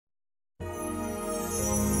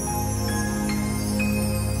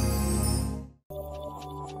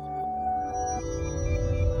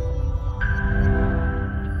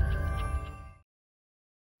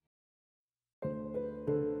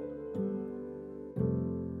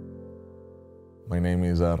My name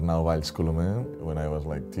is Arnau Valls Colomer. When I was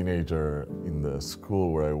like teenager in the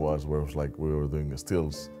school where it was like we were doing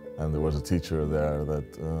stills, and there was a teacher there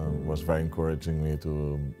that was very encouraging me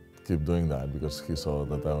to keep doing that because he saw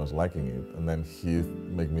that I was liking it. And then he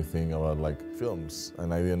made me think about like films,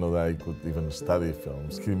 and I didn't know that I could even study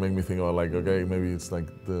films. He made me think about like, okay, maybe it's like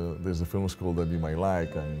there's a film school that you might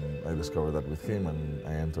like, and I discovered that with him and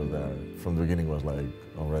I entered there. From the beginning was like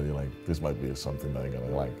already like, this might be something that I'm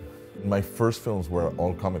gonna like. My first films were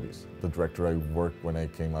all comedies. The director I worked when I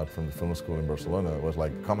came out from the film school in Barcelona was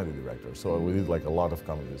like a comedy director, so we did like a lot of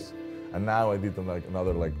comedies. And now I did like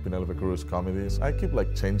another like Penelope Cruz comedies. I keep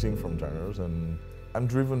like changing from genres, and I'm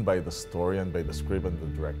driven by the story and by the script and the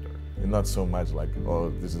director. And not so much like, oh,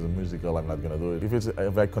 this is a musical, I'm not gonna do it.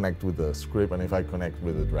 If I connect with the script and if I connect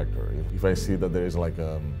with the director, if I see that there is like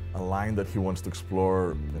a line that he wants to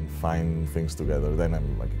explore and find things together, then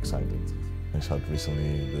I'm like excited. I shot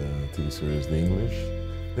recently the TV series The English.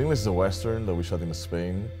 The English is a Western that we shot in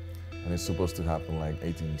Spain, and it's supposed to happen like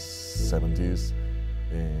 1870s.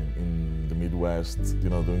 In the Midwest. You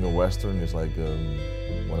know, doing a Western is like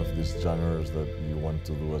one of these genres that you want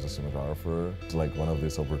to do as a cinematographer. It's like one of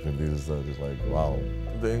these opportunities that is like, wow.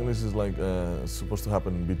 The English is like supposed to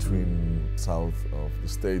happen between south of the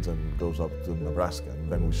States and goes up to Nebraska.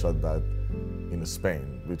 And then we shot that in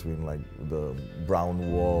Spain, between like the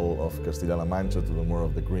brown wall of Castilla-La Mancha to the more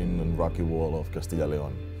of the green and rocky wall of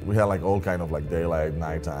Castilla-León. We had like all kind of like daylight,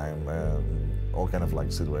 nighttime, all kind of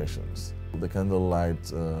like situations. The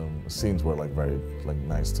candlelight scenes were like very like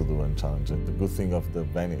nice to do and challenging. The good thing of the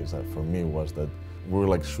Venice for me was that we were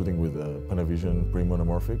like shooting with Panavision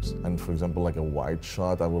pre-monomorphics, and for example like a wide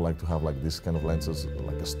shot I would like to have like this kind of lenses,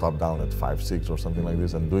 like a stop down at 5.6 or something like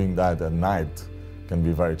this, and doing that at night can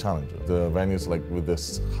be very challenging. The Venice like with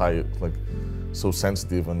this high, like so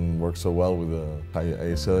sensitive and works so well with the high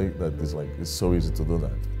AEC that it's so easy to do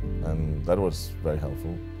that, and that was very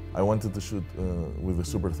helpful. I wanted to shoot with the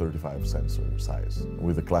Super 35 sensor size,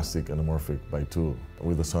 with the classic anamorphic by 2.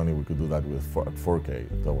 With the Sony we could do that with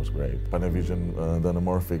 4K, that was great. Panavision, the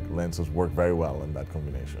anamorphic lenses work very well in that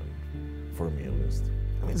combination, for me at least.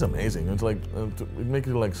 I mean, it's amazing, it's like, it makes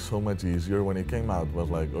it like so much easier. When it came out, it was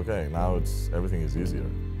like, okay, now everything is easier.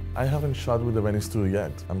 I haven't shot with the Venice 2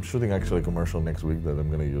 yet. I'm shooting actually a commercial next week that I'm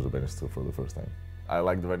going to use the Venice 2 for the first time. I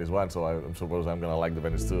like the Venice 1, so I suppose I'm going to like the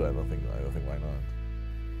Venice 2. I don't think why not.